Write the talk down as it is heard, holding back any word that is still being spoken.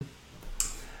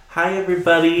Hi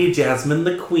everybody, Jasmine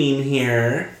the Queen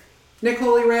here. Nick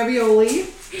Holy Ravioli.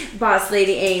 Boss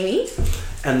Lady Amy.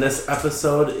 And this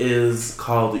episode is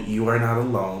called You Are Not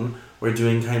Alone. We're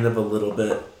doing kind of a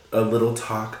little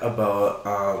talk about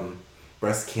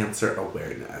breast cancer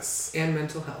awareness. And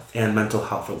mental health. And mental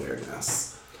health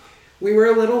awareness. We were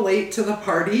a little late to the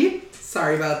party.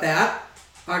 Sorry about that.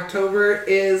 October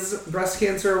is Breast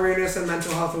Cancer Awareness and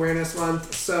Mental Health Awareness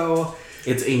Month, so...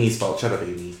 It's Amy's fault. Shut up,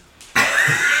 Amy.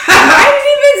 I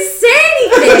didn't even say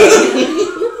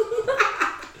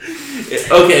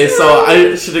anything! Okay, so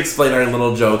I should explain our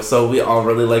little joke. So we all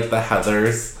really like the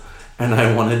Heathers, and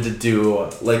I wanted to do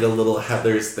like a little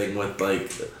Heathers thing with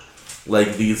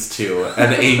like these two,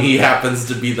 and Amy happens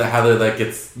to be the Heather that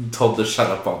gets told to shut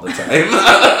up all the time.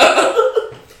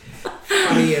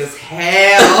 Funny as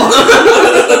hell.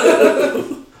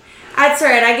 That's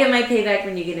alright, I get my payback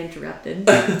when you get interrupted.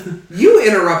 You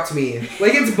interrupt me.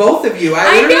 Like it's both of you.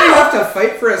 I literally have to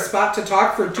fight for a spot to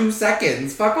talk for 2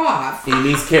 seconds. Fuck off.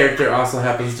 Amy's character also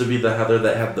happens to be the Heather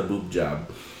that had the boob job.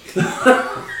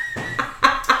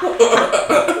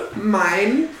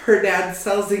 Mine, her dad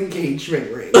sells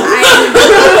engagement rings. I'm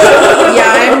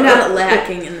not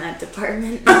lacking in that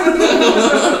department.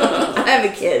 I have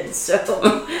a kid,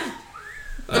 so...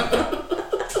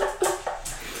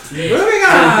 Moving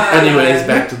on! Anyways,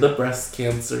 back to the breast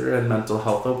cancer and mental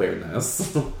health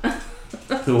awareness.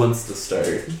 Who wants to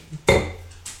start?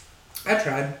 I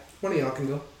tried. One of y'all can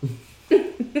go.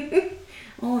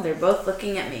 Oh, they're both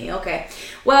looking at me. Okay.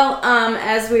 Well,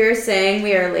 as we were saying,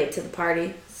 we are late to the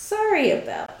party. Sorry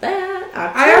about that.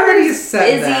 I already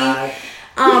said that.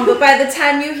 But by the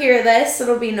time you hear this,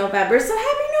 it'll be November. So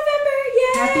happy November!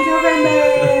 Yay! Happy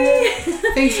November!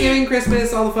 Thanksgiving,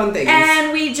 Christmas, all the fun things.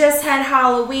 And we just had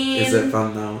Halloween. Is it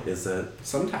fun though? Is it?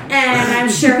 Sometimes. And I'm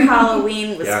sure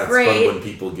Halloween was great. Yeah, it's fun when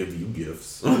people give you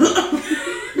gifts.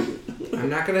 I'm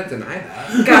not gonna deny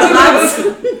that.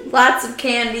 Got lots of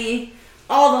candy,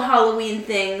 all the Halloween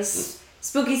things.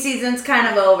 Spooky season's kind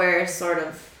of over, sort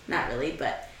of. Not really,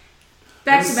 but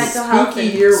back to mental health. Spooky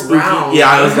year round.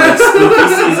 Yeah, I was like, spooky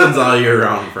season's all year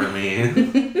round for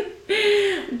me.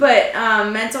 But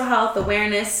mental health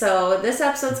awareness. So this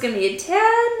episode's gonna be a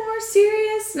tad more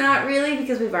serious. Not really,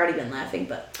 because we've already been laughing,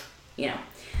 but you know.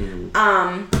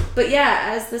 Mm-hmm. But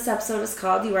yeah, as this episode is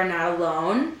called, You Are Not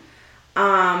Alone.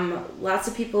 Lots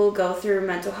of people go through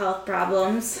mental health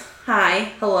problems.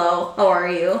 Hi, hello, how are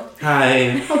you?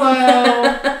 Hi.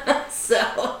 Hello.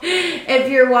 So, if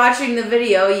you're watching the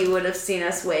video, you would have seen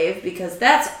us wave because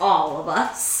that's all of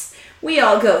us. We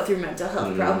all go through mental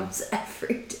health problems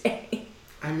every day.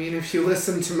 I mean, if you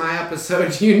listen to my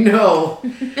episode, you know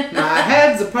my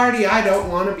head's a party I don't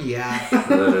want to be at.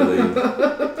 Literally.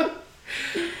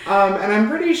 And I'm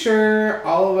pretty sure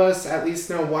all of us at least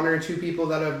know 1 or 2 people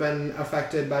that have been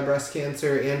affected by breast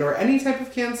cancer and or any type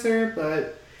of cancer,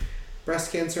 but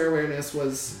breast cancer awareness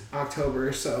was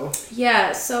October, so.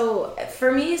 Yeah, so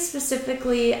for me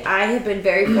specifically, I have been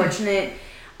very fortunate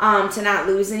to not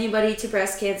lose anybody to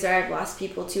breast cancer. I've lost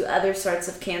people to other sorts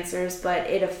of cancers, but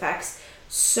it affects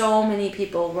so many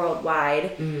people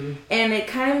worldwide. And it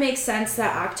kind of makes sense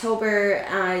that October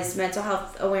is Mental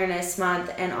Health Awareness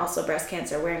Month and also Breast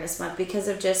Cancer Awareness Month because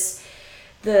of just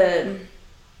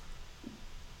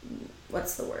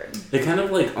what's the word? It kind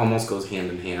of like almost goes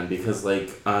hand in hand because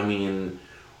I mean,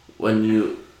 when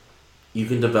you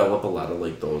can develop a lot of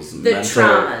like those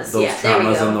traumas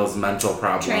and those mental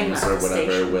problems or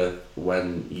whatever with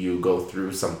when you go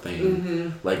through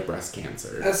something like breast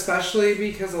cancer. Especially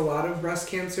because a lot of breast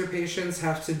cancer patients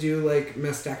have to do like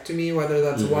mastectomy, whether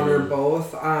that's one or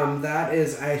both. That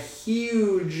is a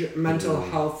huge mental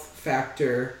health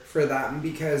factor for them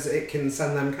because it can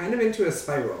send them kind of into a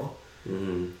spiral.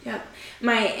 Yep.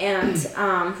 My aunt,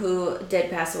 who did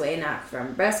pass away not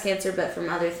from breast cancer but from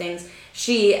other things,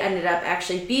 she ended up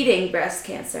actually beating breast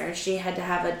cancer and she had to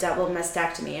have a double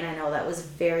mastectomy, and I know that was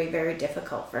very, very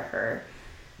difficult for her.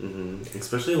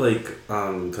 Especially like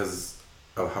because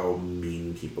of how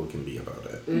mean people can be about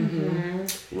it.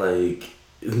 Like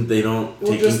they don't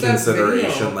take in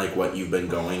consideration like what you've been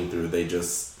going through. They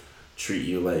just treat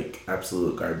you like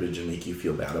absolute garbage and make you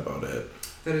feel bad about it.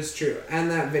 That is true. And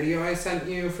that video I sent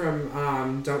you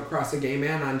from Don't Cross a Gay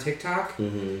Man on TikTok,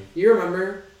 you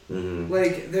remember?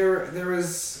 Like, there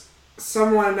was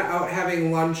someone out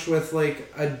having lunch with,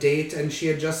 like, a date, and she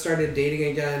had just started dating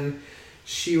again.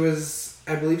 She was,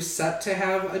 I believe, set to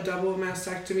have a double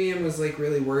mastectomy and was, like,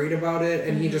 really worried about it,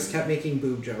 and he just kept making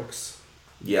boob jokes.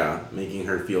 Yeah, making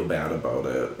her feel bad about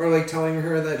it. Or, like, telling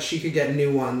her that she could get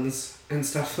new ones and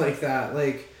stuff like that.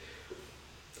 Like,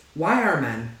 why are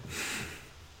men?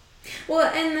 Well,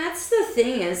 and that's the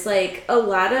thing is, like, a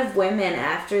lot of women,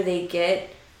 after they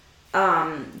get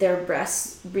their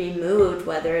breasts removed,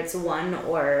 whether it's one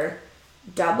or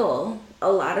double, a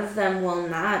lot of them will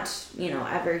not,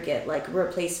 ever get, like,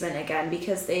 replacement again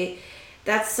because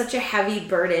that's such a heavy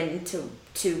burden to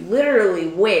literally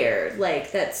wear.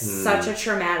 Like, that's such a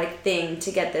traumatic thing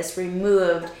to get this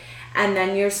removed. And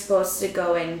then you're supposed to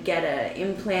go and get an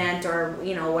implant or,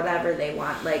 whatever they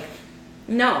want. Like,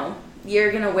 no.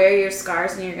 You're going to wear your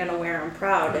scars and you're going to wear them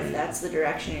proud if that's the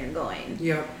direction you're going.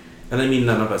 Yep. And I mean,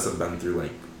 none of us have been through,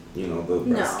 like, the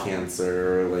breast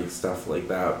cancer, like, stuff like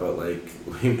that. But, like,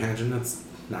 imagine it's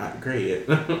not great.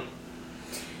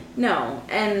 No.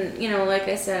 And, like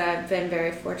I said, I've been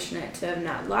very fortunate to have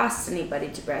not lost anybody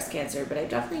to breast cancer. But I've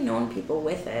definitely known people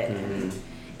with it. And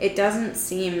it doesn't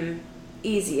seem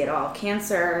easy at all.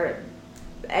 Cancer,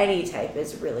 any type,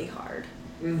 is really hard.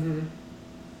 Mm-hmm.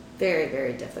 Very,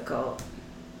 very difficult.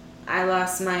 I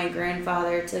lost my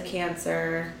grandfather to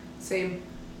cancer. Same.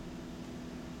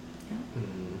 Yeah.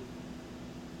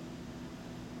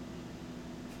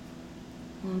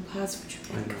 Well, pause for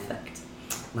dramatic effect.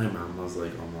 My mom was,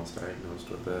 like, almost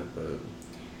diagnosed with it, but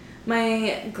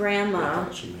my grandma, I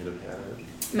thought she might have had it.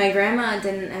 My grandma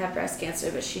didn't have breast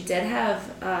cancer, but she did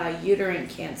have uterine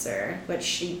cancer, which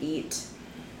she beat.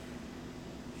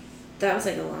 That was,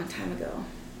 like, a long time ago.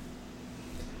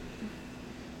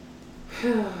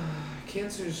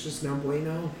 Cancer is just no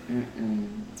bueno.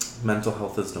 Mental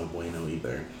health is no bueno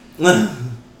either.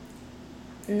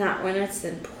 Not when it's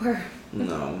in poor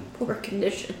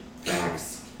condition.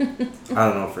 Facts. I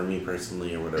don't know, for me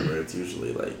personally or whatever, it's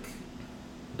usually like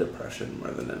depression more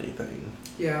than anything.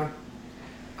 Yeah.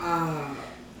 Mine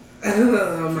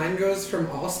goes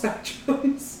from all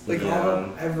spectrums, like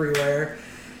all everywhere.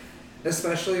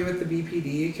 Especially with the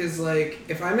BPD, because, like,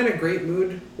 if I'm in a great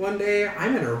mood one day,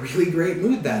 I'm in a really great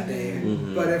mood that day.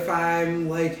 Mm-hmm. But if I'm,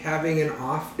 like, having an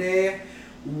off day,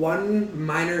 one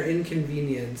minor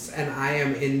inconvenience, and I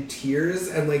am in tears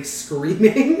and, like,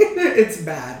 screaming, it's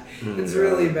bad. It's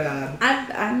really bad.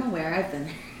 I'm aware. I've been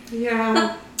there.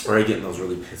 Yeah. Or I get in those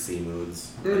really pissy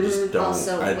moods. I just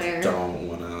don't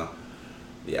want to,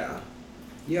 yeah.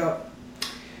 Yep.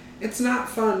 It's not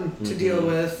fun to deal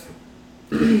with.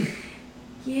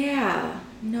 Yeah,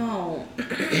 no,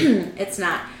 it's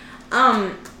not.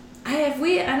 I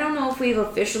don't know if we've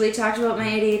officially talked about my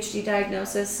ADHD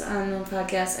diagnosis on the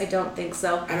podcast. I don't think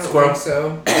so. I don't think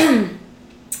so.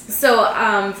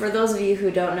 So, for those of you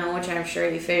who don't know, which I'm sure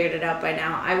you figured it out by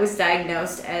now, I was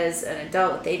diagnosed as an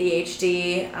adult with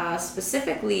ADHD,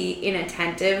 specifically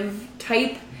inattentive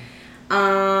type.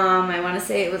 I want to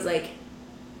say it was like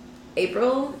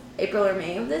April or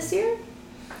May of this year.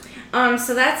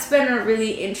 So that's been a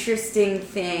really interesting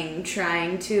thing,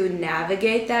 trying to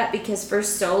navigate that, because for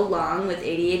so long with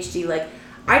ADHD, like,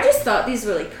 I just thought these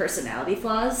were, like, personality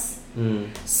flaws.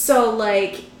 So,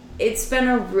 like, it's been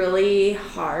a really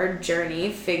hard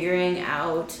journey figuring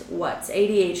out what's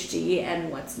ADHD and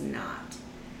what's not.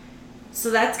 So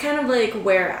that's kind of, like,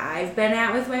 where I've been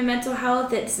at with my mental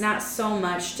health. It's not so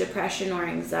much depression or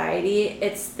anxiety,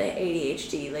 it's the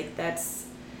ADHD. Like, that's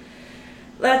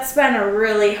been a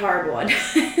really hard one.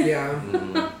 Yeah.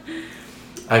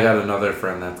 I got another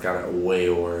friend that's got it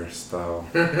way worse, though.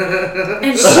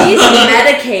 And she's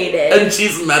medicated. And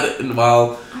she's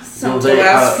well,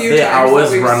 they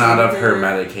always run out of her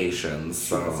medications.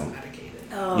 So. She wasn't medicated.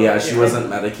 Oh, yeah, she wasn't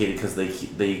medicated because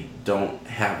they don't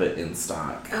have it in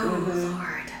stock. Oh,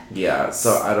 Lord. Yeah,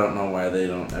 so I don't know why they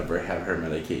don't ever have her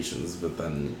medications, but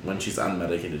then when she's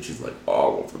unmedicated, she's, like,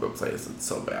 all over the place. It's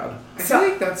so bad. I feel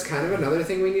like that's kind of another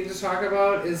thing we need to talk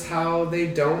about, is how they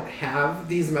don't have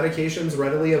these medications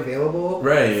readily available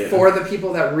for the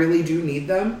people that really do need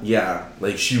them. Yeah,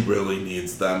 like, she really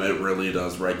needs them. It really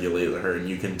does regulate her, and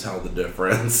you can tell the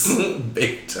difference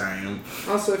big time.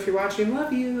 Also, if you're watching,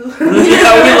 love you.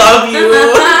 Yeah, we love you.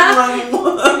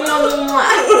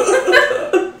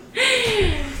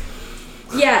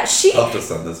 Yeah, I'll have to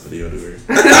send this video to her.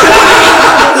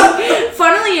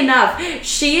 Funnily enough,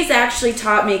 she's actually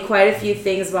taught me quite a few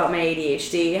things about my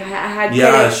ADHD. I had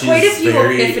quite a few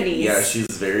epiphanies. Yeah, she's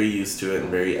very used to it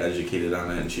and very educated on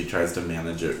it, and she tries to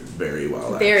manage it very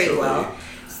well. Very well.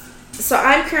 So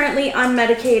I'm currently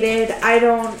unmedicated.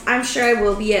 I'm sure I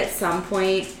will be at some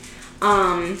point.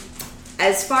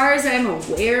 As far as I'm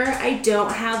aware, I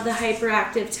don't have the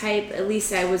hyperactive type. At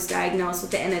least I was diagnosed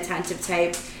with the inattentive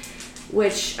type.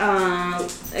 Which, I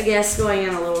guess going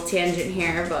on a little tangent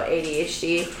here about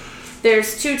ADHD,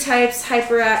 there's two types,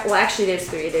 there's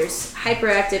three. There's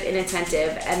hyperactive,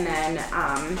 inattentive, and then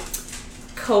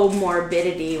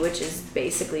comorbidity, which is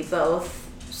basically both.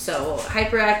 So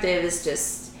hyperactive is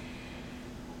just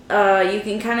you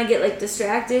can kind of get like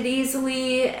distracted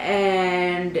easily,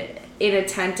 and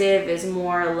inattentive is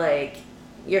more like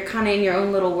you're kind of in your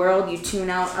own little world. You tune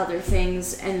out other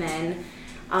things, and then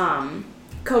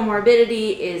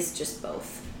comorbidity is just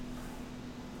both.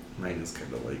 Mine is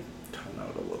kind of like tone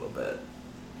out a little bit.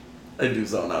 I do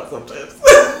zone out sometimes.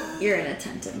 You're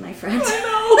inattentive, my friend. I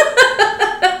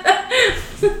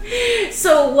know.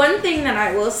 So one thing that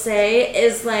I will say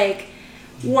is like,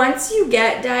 once you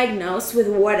get diagnosed with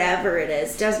whatever it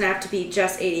is, doesn't have to be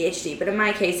just ADHD, but in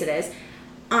my case it is,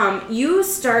 you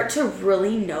start to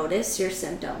really notice your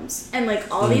symptoms. And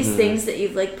like all these things that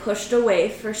you've like pushed away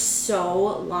for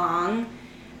so long,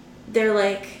 they're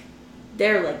like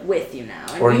with you now.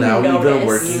 And or you now notice. even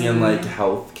working in like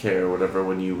healthcare or whatever,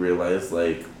 when you realize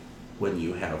like when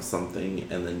you have something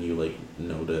and then you like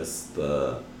notice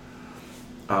the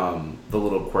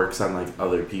little quirks on like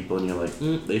other people, and you're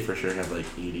like, they for sure have like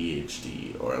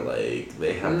ADHD, or like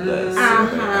they have this or they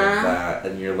have that,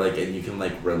 and you're like, and you can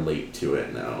like relate to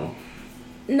it now.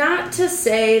 Not to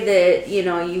say that, you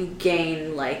know, you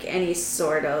gain like any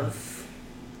sort of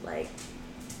like,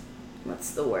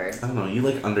 what's the word? I don't know, you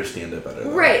like understand it better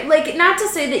though. Right, like not to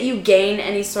say that you gain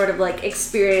any sort of like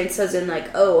experience as in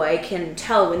like, oh, I can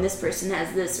tell when this person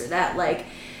has this or that, like,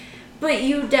 but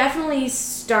you definitely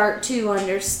start to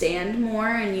understand more,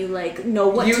 and you like know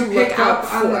what to look out for. You pick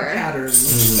up on the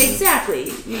patterns. Exactly,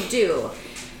 you do.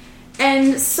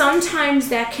 And sometimes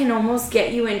that can almost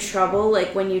get you in trouble,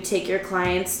 like when you take your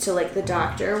clients to like the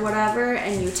doctor or whatever,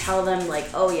 and you tell them like,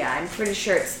 oh yeah, I'm pretty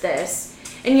sure it's this.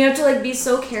 And you have to like be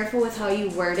so careful with how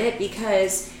you word it,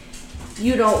 because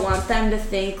you don't want them to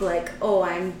think like, oh,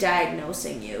 I'm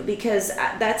diagnosing you, because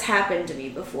that's happened to me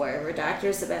before, where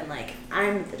doctors have been like,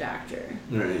 I'm the doctor.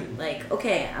 Right. Like,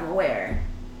 okay, I'm aware.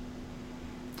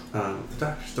 The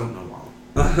doctors don't know all.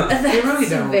 That's They really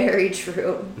don't. very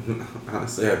true.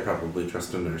 Honestly, I'd probably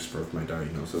trust a nurse for my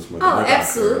diagnosis more than Oh, my doctor.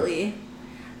 absolutely.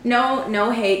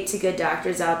 No hate to good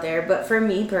doctors out there, but for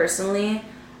me personally,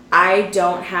 I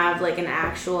don't have like an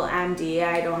actual MD.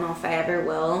 I don't know if I ever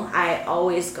will. I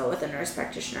always go with a nurse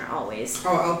practitioner, always.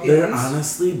 Oh, LPNs? They're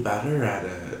honestly better at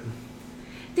it.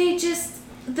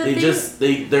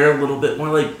 They're a little bit more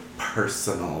like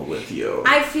personal with you.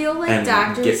 I feel like and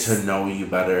doctors get to know you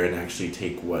better and actually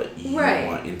take what you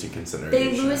want into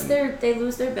consideration. They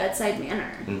lose their bedside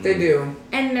manner. Mm-hmm. They do.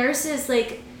 And nurses,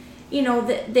 like, you know,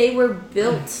 they were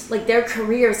built, like their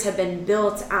careers have been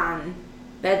built on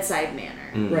bedside manner.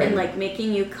 Right. And like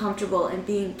making you comfortable and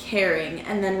being caring,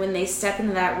 and then when they step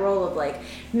into that role of like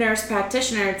nurse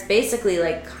practitioner, it's basically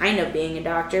like kind of being a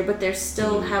doctor, but they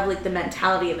still have like the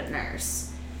mentality of a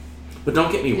nurse. But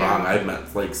don't get me wrong, I've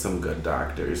met like some good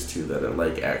doctors too that are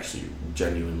like actually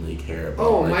genuinely care about.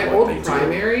 Oh, like, my what old they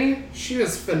primary, do. she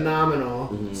was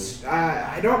phenomenal.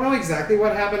 I don't know exactly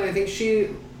what happened. I think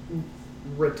she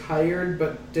retired,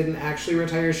 but didn't actually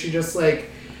retire. She just like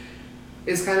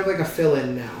is kind of like a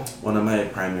fill-in now. One of my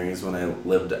primaries when I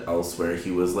lived elsewhere, he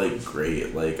was like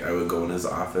great. Like I would go in his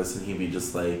office and he'd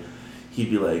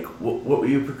be like, what were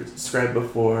you prescribed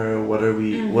before? What do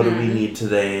we need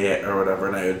today or whatever?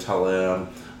 And I would tell him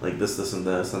like this and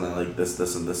this, and then like this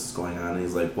and this is going on. And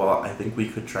he's like, well, I think we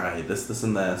could try this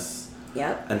and this.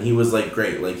 Yep. And he was like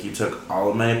great. Like he took all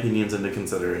of my opinions into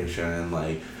consideration.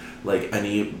 Like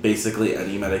any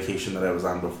medication that I was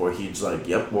on before, he's like,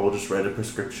 yep, we'll just write a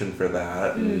prescription for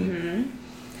that.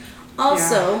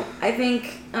 Also, I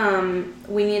think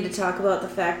we need to talk about the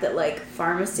fact that like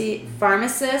pharmacists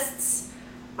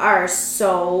are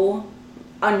so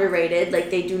underrated. Like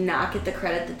they do not get the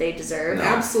credit that they deserve. No.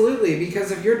 Absolutely,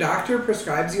 because if your doctor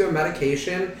prescribes you a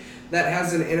medication that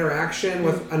has an interaction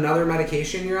with another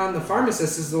medication you're on, the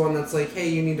pharmacist is the one that's like, hey,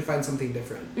 you need to find something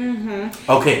different.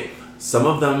 Okay. Some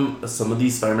of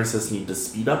these pharmacists need to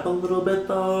speed up a little bit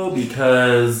though,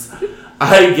 because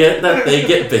I get that they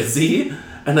get busy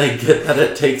and I get that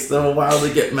it takes them a while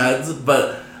to get meds,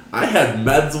 but I had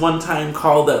meds one time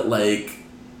called at like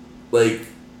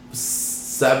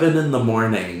 7 in the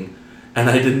morning, and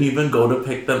I didn't even go to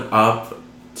pick them up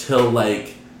till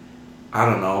like, I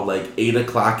don't know, like 8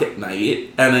 o'clock at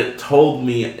night, and it told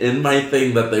me in my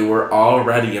thing that they were all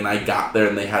ready, and I got there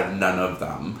and they had none of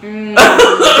them.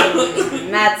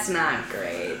 That's not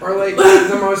great. Or like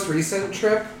the most recent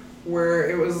trip where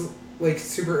it was like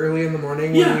super early in the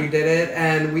morning when we did it,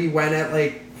 and we went at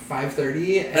like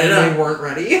 5:30 and they weren't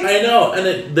ready. I know,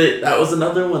 and that was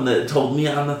another one that told me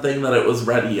on the thing that it was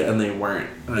ready and they weren't.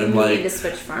 And I'm like, need to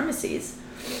switch pharmacies.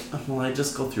 Well, I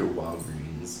just go through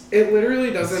Walgreens. It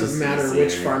literally doesn't matter easier.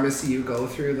 Which pharmacy you go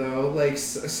through, though. Like,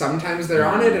 sometimes they're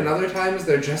on it, and other times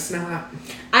they're just not.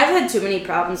 I've had too many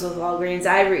problems with Walgreens.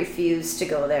 I refuse to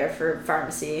go there for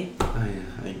pharmacy.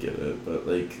 I get it, but,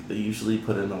 like, they usually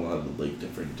put in a lot of, like,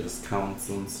 different discounts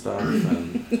and stuff,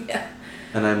 and... Yeah.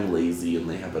 And I'm lazy, and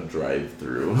they have a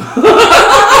drive-through.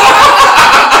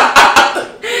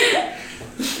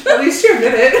 At least you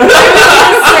admit it. I was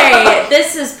gonna say,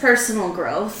 this is personal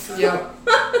growth. Yep.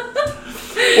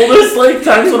 Well, there's like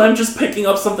times when I'm just picking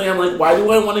up something, I'm like, why do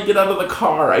I want to get out of the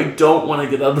car? I don't want to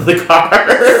get out of the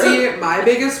car. See, my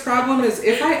biggest problem is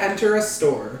if I enter a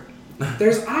store,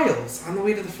 there's aisles on the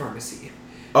way to the pharmacy.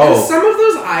 Oh, and some of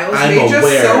those aisles may just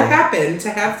so happen to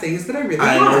have things that I really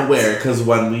want. I'm aware, because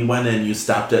when we went in, you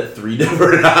stopped at 3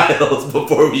 different aisles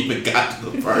before we even got to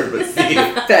the pharmacy.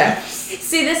 Facts.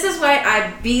 See, this is why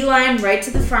I beeline right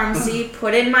to the pharmacy,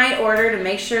 put in my order to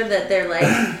make sure that they're, like,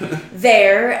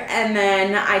 there, and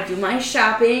then I do my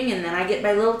shopping, and then I get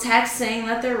my little text saying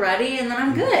that they're ready, and then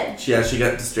I'm good. Yeah, she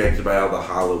got distracted by all the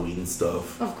Halloween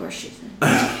stuff. Of course she did.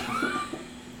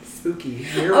 Spooky.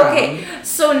 Okay,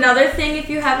 so another thing, if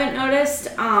you haven't noticed,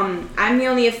 I'm the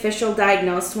only official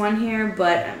diagnosed one here,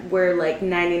 but we're like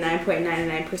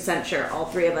 99.99% sure all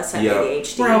three of us have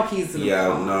ADHD. We're all peas in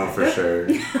no, for sure.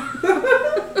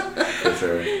 For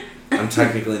sure. I'm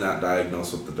technically not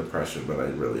diagnosed with the depression, but I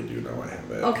really do know I have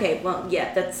it. Okay, well,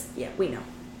 we know.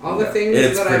 All the things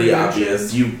it's that pretty I've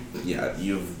obvious. You've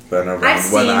been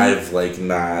around when I've like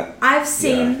not. I've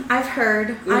seen, I've heard,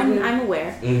 mm-hmm. I'm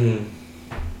aware. Mm-hmm.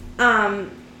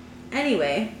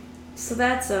 Anyway, so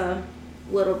that's a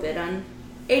little bit on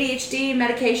ADHD,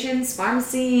 medications,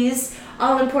 pharmacies,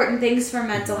 all important things for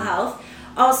mental health.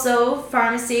 Also,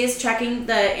 pharmacy is checking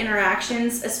the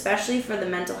interactions, especially for the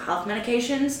mental health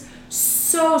medications.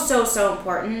 So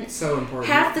important. So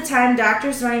important. Half the time,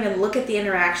 doctors don't even look at the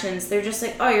interactions. They're just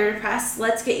like, oh, you're depressed,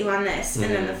 let's get you on this. Mm-hmm.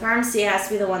 And then the pharmacy has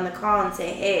to be the one to call and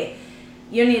say, hey,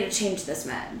 you need to change this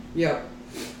med. Yep.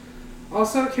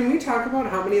 Also, can we talk about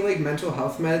how many, like, mental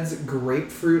health meds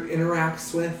grapefruit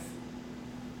interacts with?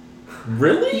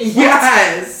 Really?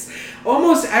 Yes!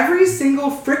 Almost every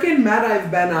single frickin' med I've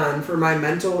been on for my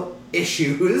mental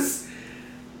issues,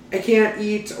 I can't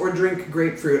eat or drink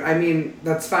grapefruit. I mean,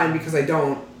 that's fine because I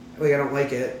don't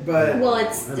like it, but... Well,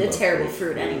 it's a terrible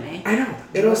fruit anyway. I know.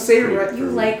 It'll say...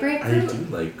 You like grapefruit? I do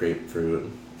like grapefruit.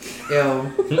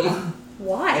 Ew.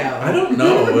 Why? Yeah. I don't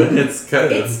know. It's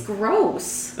good. It's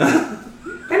gross.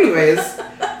 Anyways,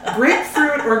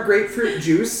 grapefruit or grapefruit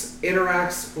juice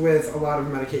interacts with a lot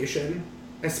of medication,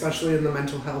 especially in the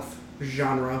mental health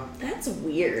genre. That's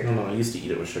weird. No, I used to eat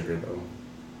it with sugar, though.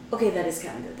 Okay, that is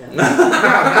kind of good, though. Yeah,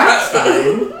 that's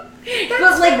fine.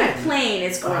 But, like, plain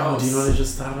is gross. Oh, do you know what I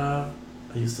just thought of?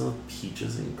 I used to love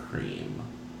peaches and cream.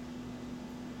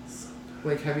 So good.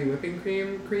 Like heavy whipping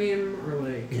cream, or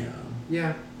like...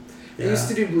 Yeah. I used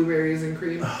to do blueberries and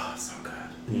cream. Oh, so good.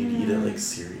 And you'd eat it like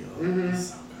cereal. Mm-hmm.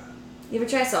 So good. You ever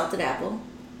try salted apple?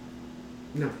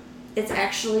 No. It's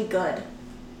actually good.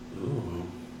 Ooh.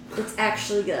 It's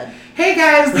actually good. Hey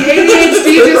guys, the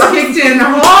ADHD just kicked in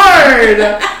hard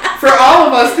for all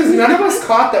of us because none of us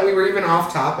caught that we were even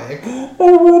off topic. I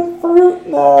want fruit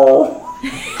now.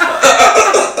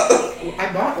 I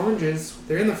bought oranges.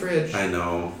 They're in the fridge. I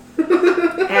know.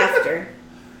 After.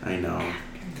 I know.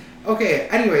 Okay,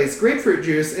 anyways, grapefruit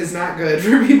juice is not good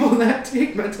for people that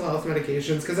take mental health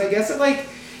medications because I guess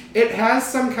it has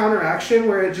some counteraction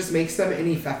where it just makes them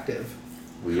ineffective.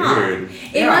 Weird. Huh.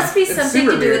 It must be something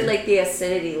to do with like the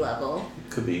acidity level.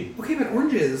 Could be. Okay, but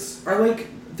oranges are like,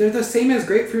 they're the same as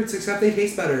grapefruits except they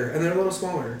taste better and they're a little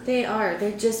smaller. They are.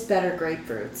 They're just better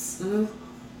grapefruits. Mm-hmm.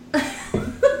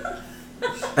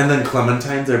 And then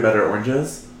clementines are better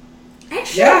oranges?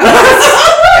 Actually. Yeah.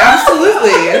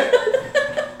 Absolutely.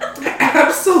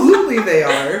 Absolutely they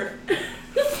are.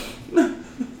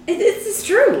 This is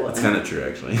true. It's kind of true,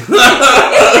 actually.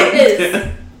 It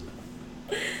is.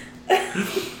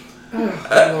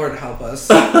 Oh, Lord help us.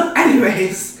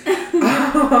 Anyways.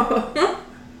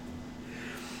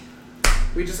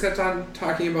 We just got on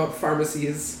talking about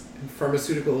pharmacies and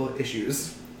pharmaceutical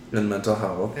issues. And mental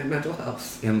health. And mental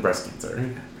health. And breast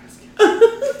cancer.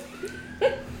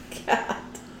 God.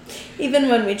 Even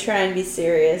when we try and be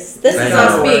serious. This is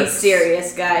us being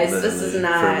serious, guys. Literally, this is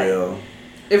not. For real.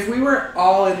 If we were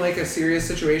all in like a serious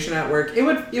situation at work, it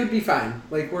would be fine.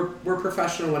 Like we're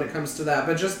professional when it comes to that.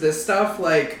 But just this stuff,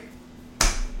 like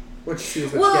what you see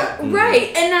is what you get. Well,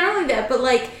 right. And not only that, but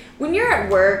like when you're at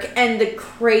work and the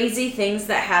crazy things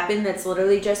that happen that's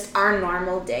literally just our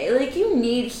normal day, like you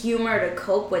need humor to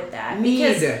cope with that.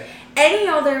 Because any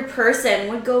other person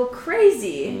would go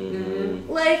crazy. Mm-hmm.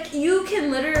 Like, you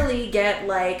can literally get,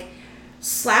 like,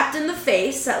 slapped in the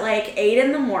face at, like, 8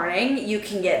 in the morning. You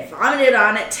can get vomited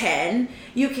on at 10.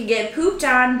 You can get pooped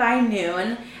on by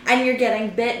noon. And you're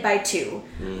getting bit by 2.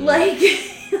 Like...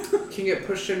 can get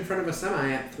pushed in front of a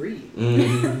semi at 3.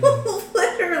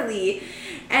 Literally.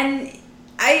 And...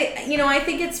 I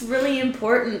think it's really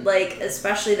important, like,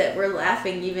 especially that we're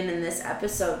laughing even in this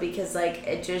episode because, like,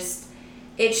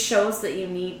 it shows that you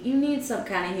need some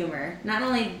kind of humor, not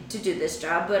only to do this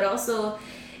job, but also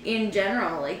in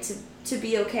general, like, to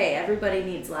be okay. Everybody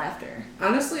needs laughter.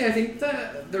 Honestly, I think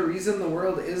that the reason the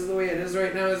world is the way it is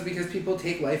right now is because people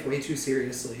take life way too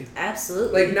seriously.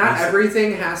 Absolutely. Like, not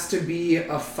everything has to be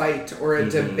a fight or a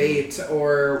debate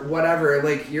or whatever.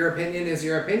 Like, your opinion is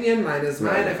your opinion, mine is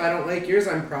mine. If I don't like yours,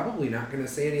 I'm probably not going to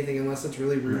say anything unless it's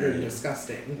really rude or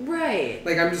disgusting. Right.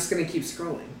 Like, I'm just going to keep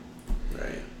scrolling.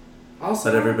 Right.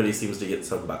 Also, but everybody seems to get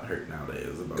so butthurt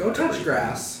nowadays about go touch everything.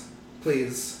 grass,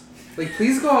 please. Like,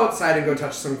 please go outside and go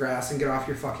touch some grass and get off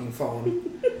your fucking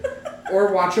phone.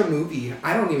 Or watch a movie.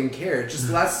 I don't even care. Just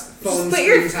less phone Just put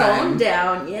your phone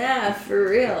down. Yeah, for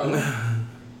real.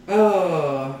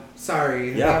 Oh,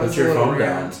 sorry. Yeah, that put was your a little phone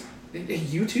rant.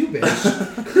 You too,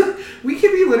 bitch. We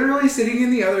could be literally sitting in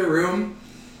the other room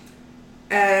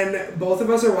and both of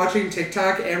us are watching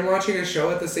TikTok and watching a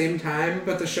show at the same time,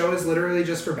 but the show is literally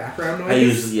just for background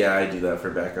noise. I do that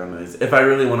for background noise. If I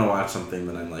really want to watch something,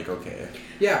 then I'm like, okay.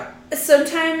 Yeah.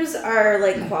 Sometimes our,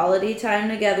 like, quality time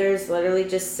together is literally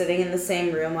just sitting in the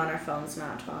same room on our phones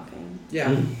not talking.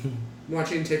 Yeah.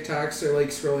 Watching TikToks or, like,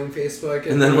 scrolling Facebook,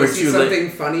 and then when we see something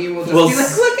funny, we'll just be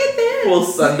like, look at this! We'll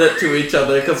send it to each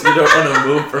other because we don't want to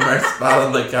move from our spot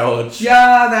on the couch.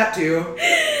 Yeah, that too.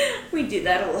 We do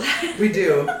that a lot. We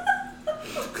do.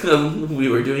 We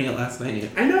were doing it last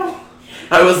night. I know.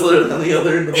 I was literally on the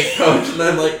other end of the couch, and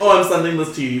I'm like, oh, I'm sending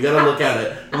this to you. You gotta look at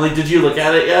it. I'm like, did you look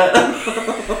at it yet?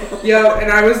 Yo,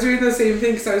 and I was doing the same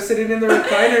thing because I was sitting in the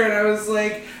recliner, and I was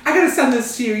like, I gotta send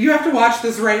this to you. You have to watch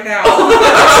this right now.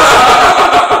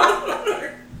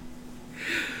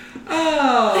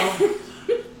 Oh.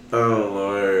 Oh,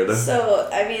 Lord. So,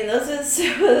 I mean, those are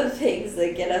some of the things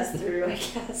that get us through, I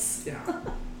guess. Yeah.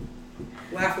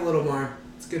 Laugh a little more.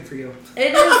 It's good for you.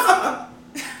 It is.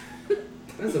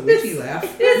 That's a witchy laugh.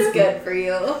 It is good for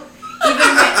you.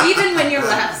 Even when your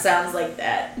laugh sounds like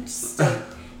that, just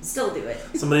still do it.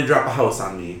 Somebody drop a house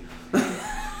on me.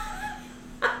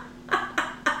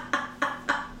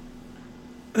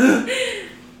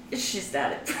 She's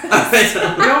not impressed.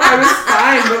 No, I was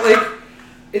fine, but like,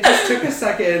 it just took a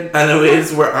second.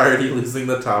 Anyways, we're already losing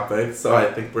the topic, so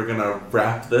I think we're gonna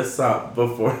wrap this up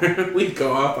before we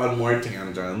go off on more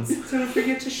tangents. So don't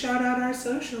forget to shout out our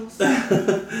socials.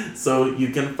 So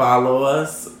you can follow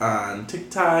us on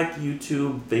TikTok,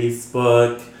 YouTube,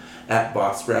 Facebook at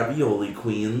Boss Ravioli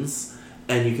Queens.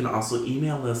 And you can also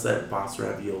email us at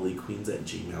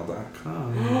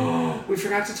bossravioliqueens@gmail.com. We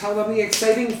forgot to tell them the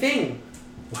exciting thing.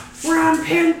 What? We're on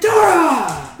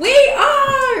Pandora! We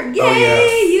are! Yay! Oh,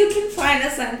 yes. You can find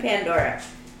us on Pandora.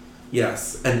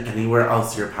 Yes, and anywhere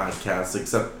else your podcasts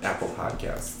except Apple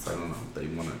Podcasts. I don't know.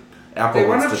 Apple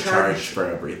wants to charge for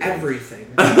everything.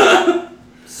 Everything.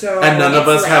 So and none of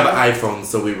us have iPhones,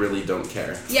 so we really don't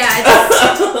care. Yeah.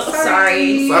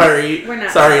 Sorry. Sorry. We're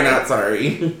not sorry. Not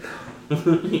sorry.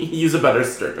 Use a better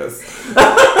service.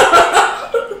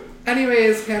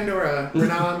 Anyways, Pandora. We're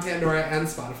now on Pandora and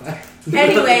Spotify.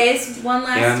 Anyways, one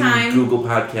last time. Google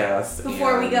Podcasts.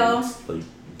 Before we go. Like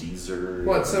Deezer.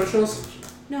 What, socials?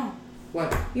 No.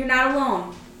 What? You're not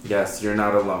alone. Yes, you're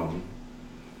not alone.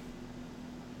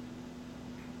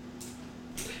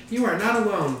 You are not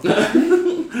alone.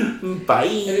 Bye. I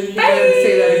didn't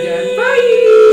say that again. Bye.